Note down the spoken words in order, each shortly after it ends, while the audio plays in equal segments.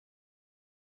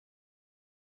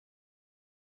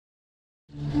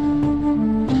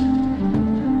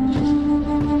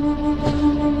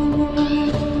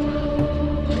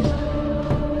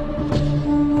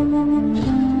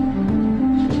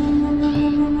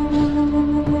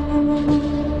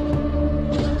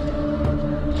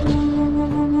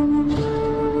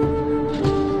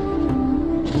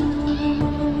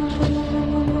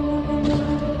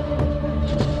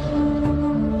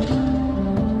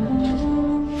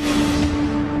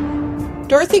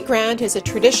Dorothy Grant is a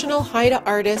traditional Haida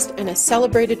artist and a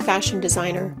celebrated fashion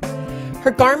designer.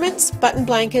 Her garments, button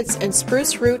blankets, and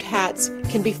spruce root hats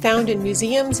can be found in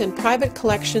museums and private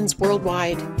collections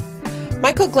worldwide.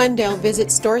 Michael Glendale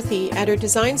visits Dorothy at her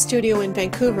design studio in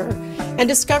Vancouver and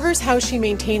discovers how she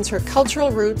maintains her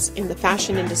cultural roots in the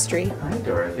fashion industry. Hi,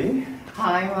 Dorothy.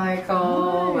 Hi,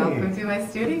 Michael. Hi. Welcome to my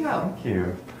studio. Thank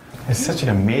you. It's such an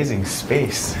amazing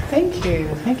space. Thank you.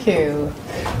 Thank you.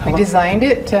 We designed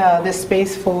it, this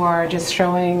space, for just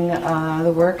showing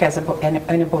the work as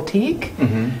in a boutique.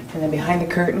 And then behind the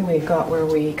curtain, we've got where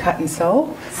we cut and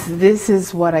sew. This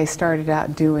is what I started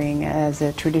out doing as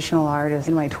a traditional artist.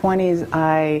 In my 20s,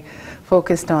 I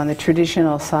focused on the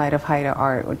traditional side of Haida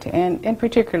art, and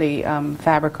particularly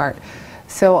fabric art.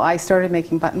 So I started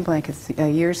making button blankets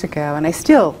years ago, and I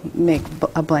still make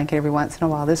a blanket every once in a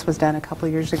while. This was done a couple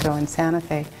of years ago in Santa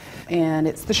Fe, and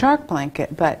it's the shark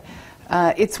blanket, but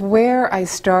it's where I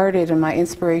started and my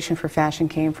inspiration for fashion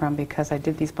came from, because I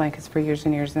did these blankets for years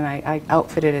and years, and I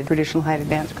outfitted a traditional Haida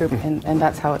dance group, and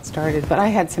that's how it started. But I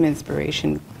had some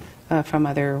inspiration from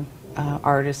other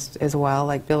artists as well,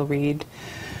 like Bill Reed.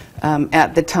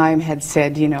 At the time had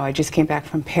said, you know, I just came back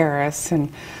from Paris,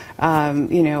 and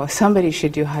you know, somebody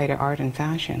should do Haida art and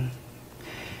fashion.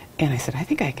 And I said, I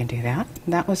think I can do that.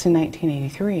 And that was in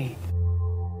 1983.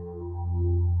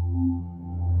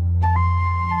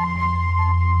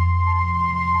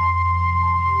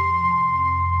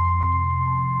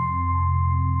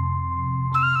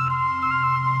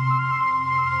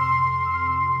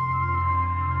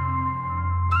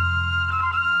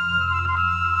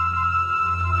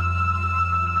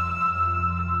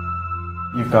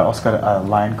 You've also got a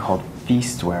line called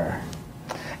Feastwear.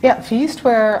 Yeah,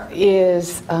 Feastwear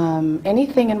is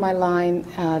anything in my line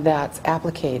that's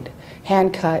appliqued,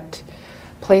 hand cut,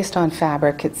 placed on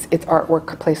fabric. It's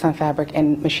artwork placed on fabric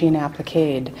and machine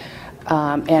appliqued.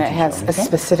 And it has a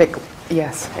specific,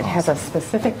 yes, it has a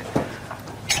specific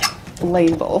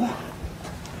label.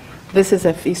 This is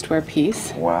a Feastwear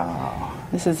piece. Wow.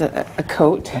 This is a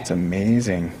coat. That's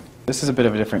amazing. This is a bit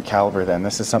of a different caliber then.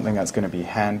 This is something that's going to be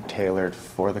hand-tailored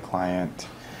for the client.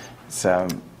 So,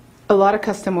 a lot of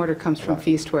custom order comes from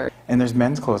Feastwear. and there's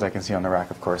men's clothes I can see on the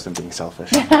rack, of course, and being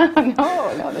selfish.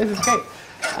 No, this is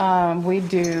great. We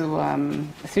do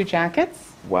suit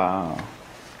jackets. Wow.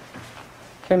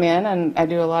 For men, and I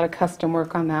do a lot of custom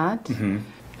work on that. Do you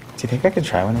think I could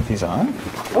try one of these on?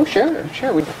 Oh, sure.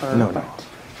 We prefer. No, no.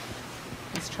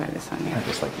 Let's try this on here. I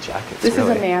just like jackets. This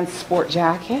really. is a man's sport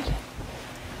jacket.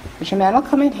 Which a man will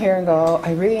come in here and go,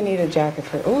 I really need a jacket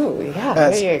for, ooh, yeah,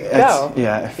 there you go.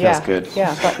 Yeah, it feels good.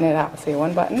 Yeah, button it up. See,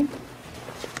 one button.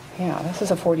 Yeah, this is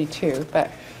a 42,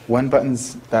 but. One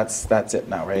button's, that's it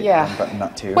now, right? Yeah. One button,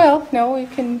 not two. Well, no, you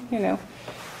can, you know.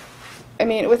 I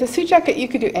mean, with a suit jacket, you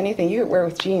could do anything. You could wear it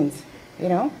with jeans, you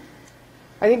know.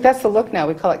 I think that's the look now.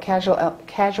 We call it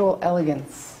casual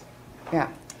elegance. Yeah.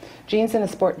 Jeans and a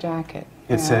sport jacket.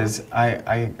 It says,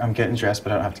 I'm getting dressed,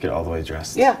 but I don't have to get all the way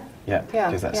dressed. Yeah. Yeah, Yeah,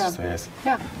 because that's yeah. just what it is.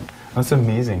 Yeah. That's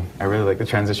amazing. I really like the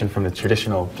transition from the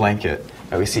traditional blanket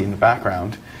that we see in the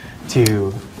background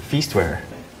to feastwear.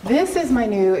 This is my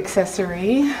new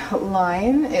accessory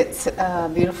line. It's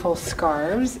beautiful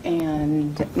scarves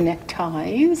and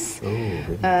neckties.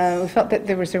 We felt that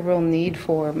there was a real need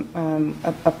for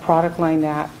a product line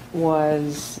that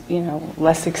was, you know,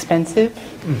 less expensive.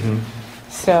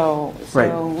 So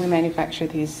we manufacture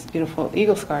these beautiful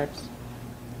eagle scarves.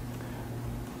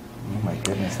 Oh my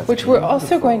goodness, that's Which we're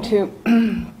also going to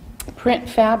print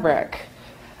fabric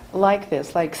like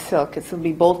this, like silk. It's going to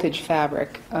be boltage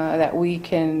fabric that we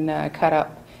can cut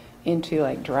up into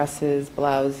like dresses,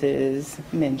 blouses,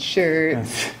 men's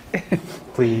shirts.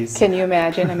 Please. Can you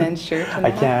imagine a men's shirt?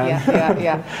 I can.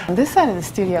 Yeah. On this side of the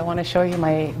studio, I want to show you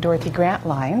my Dorothy Grant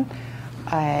line.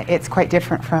 It's quite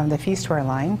different from the Feastwear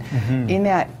line in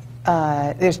that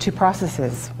there's two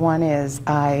processes. One is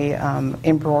I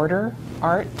embroider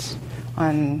art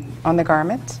on the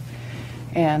garment,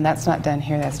 and that's not done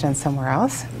here, that's done somewhere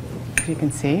else. As you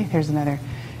can see, here's another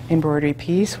embroidery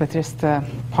piece with just the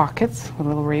pockets, with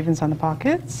little ravens on the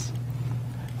pockets.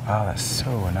 Wow, that's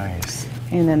so nice.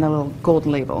 And then the little gold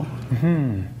label.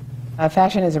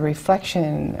 Fashion is a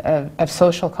reflection of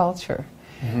social culture.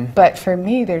 But for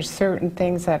me, there's certain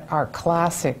things that are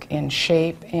classic in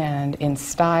shape and in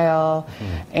style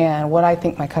and what I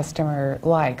think my customer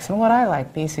likes and what I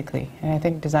like, basically. And I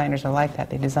think designers are like that.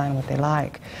 They design what they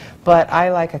like. But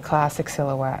I like a classic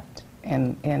silhouette,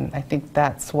 and I think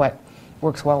that's what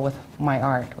works well with my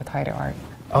art, with Haida art.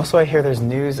 Also, I hear there's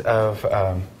news of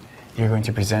you're going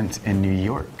to present in New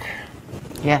York.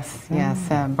 Yes, yes.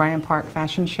 Bryant Park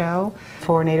Fashion Show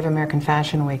for Native American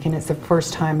Fashion Week, and it's the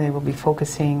first time they will be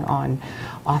focusing on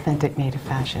authentic Native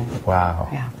fashion. Wow.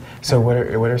 Yeah. So what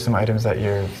are some items that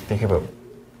you're thinking about?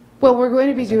 Well, we're going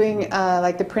to be doing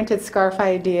like the printed scarf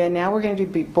idea. Now we're going to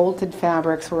do bolted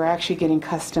fabrics. We're actually getting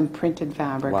custom printed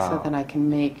fabrics so that I can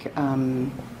make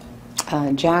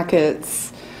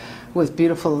jackets with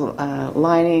beautiful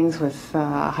linings, with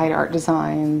hide art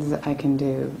designs. I can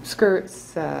do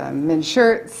skirts, men's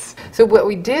shirts. So what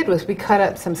we did was we cut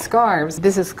up some scarves.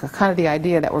 This is kind of the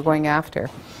idea that we're going after.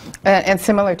 And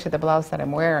similar to the blouse that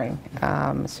I'm wearing.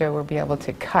 So we'll be able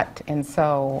to cut and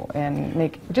sew and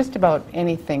make just about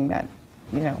anything that,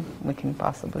 you know, we can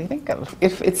possibly think of.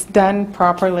 If it's done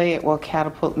properly, it will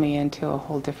catapult me into a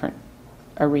whole different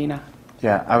arena.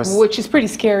 Yeah, Which is pretty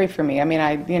scary for me. I mean,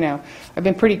 I've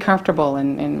been pretty comfortable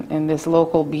in this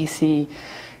local BC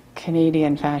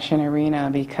Canadian fashion arena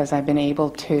because I've been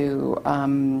able to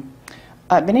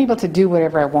do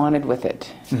whatever I wanted with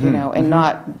it, you know, and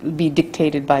not be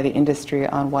dictated by the industry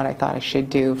on what I thought I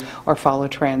should do or follow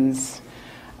trends.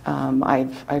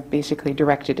 I've basically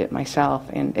directed it myself,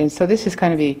 and so this is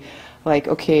kind of be like,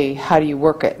 okay, how do you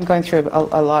work it? I'm going through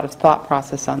a lot of thought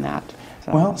process on that.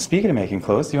 So. Well, speaking of making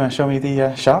clothes, do you want to show me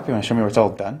the shop? You want to show me where it's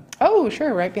all done? Oh,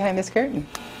 sure, right behind this curtain.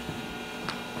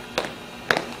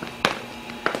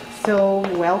 So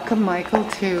welcome, Michael,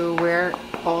 to where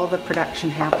all the production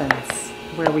happens,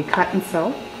 where we cut and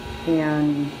sew,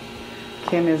 and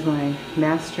Kim is my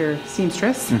master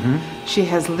seamstress. She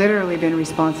has literally been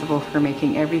responsible for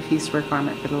making every piecework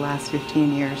garment for the last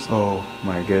 15 years. Oh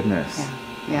my goodness.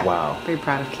 Yeah. Wow. Very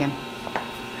proud of Kim.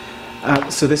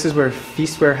 So this is where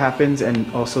Feastwear happens and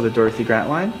also the Dorothy Grant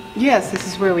line? Yes, this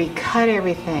is where we cut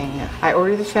everything. I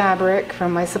order the fabric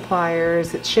from my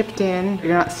suppliers. It's shipped in.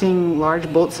 You're not seeing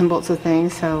large bolts and bolts of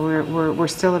things, so we're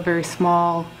still a very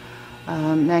small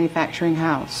manufacturing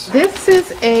house. This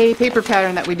is a paper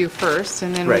pattern that we do first,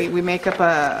 and then we make up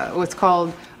what's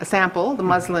called a sample, the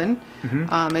muslin.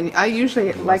 And I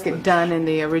usually like it done in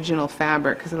the original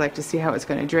fabric because I like to see how it's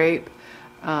going to drape.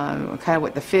 Kind of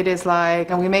what the fit is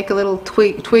like, and we make a little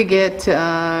twig it,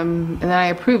 and then I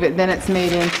approve it. Then it's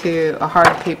made into a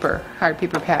hard paper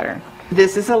pattern.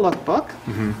 This is a lookbook,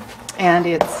 and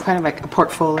it's kind of like a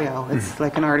portfolio. It's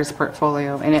like an artist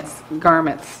portfolio, and it's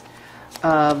garments,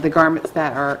 the garments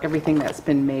that are everything that's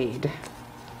been made.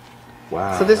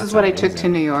 Wow. So this is what I took to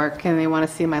New York, and they want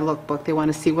to see my lookbook. They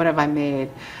want to see what have I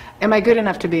made. Am I good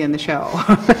enough to be in the show?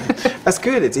 That's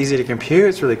good. It's easy to compute.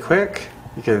 It's really quick.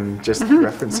 You can just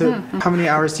reference it. How many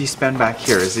hours do you spend back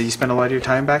here? Do you spend a lot of your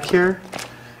time back here?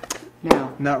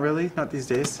 No. Not really? Not these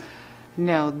days?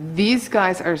 No. These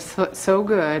guys are so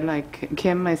good, like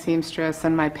Kim, my seamstress,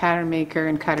 and my pattern maker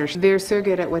and cutter. They're so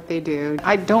good at what they do.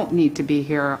 I don't need to be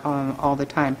here all the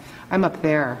time. I'm up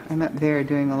there. I'm up there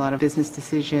doing a lot of business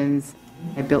decisions.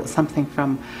 I built something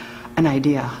from an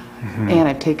idea. And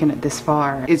I've taken it this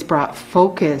far. It's brought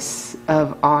focus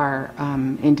of our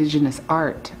Indigenous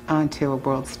art onto a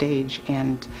world stage,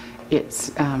 and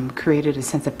it's created a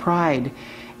sense of pride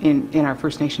in our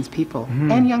First Nations people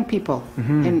and young people.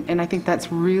 And I think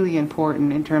that's really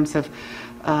important in terms of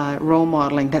role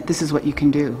modeling, that this is what you can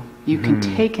do. You can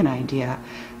take an idea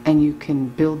and you can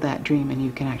build that dream and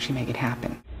you can actually make it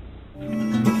happen.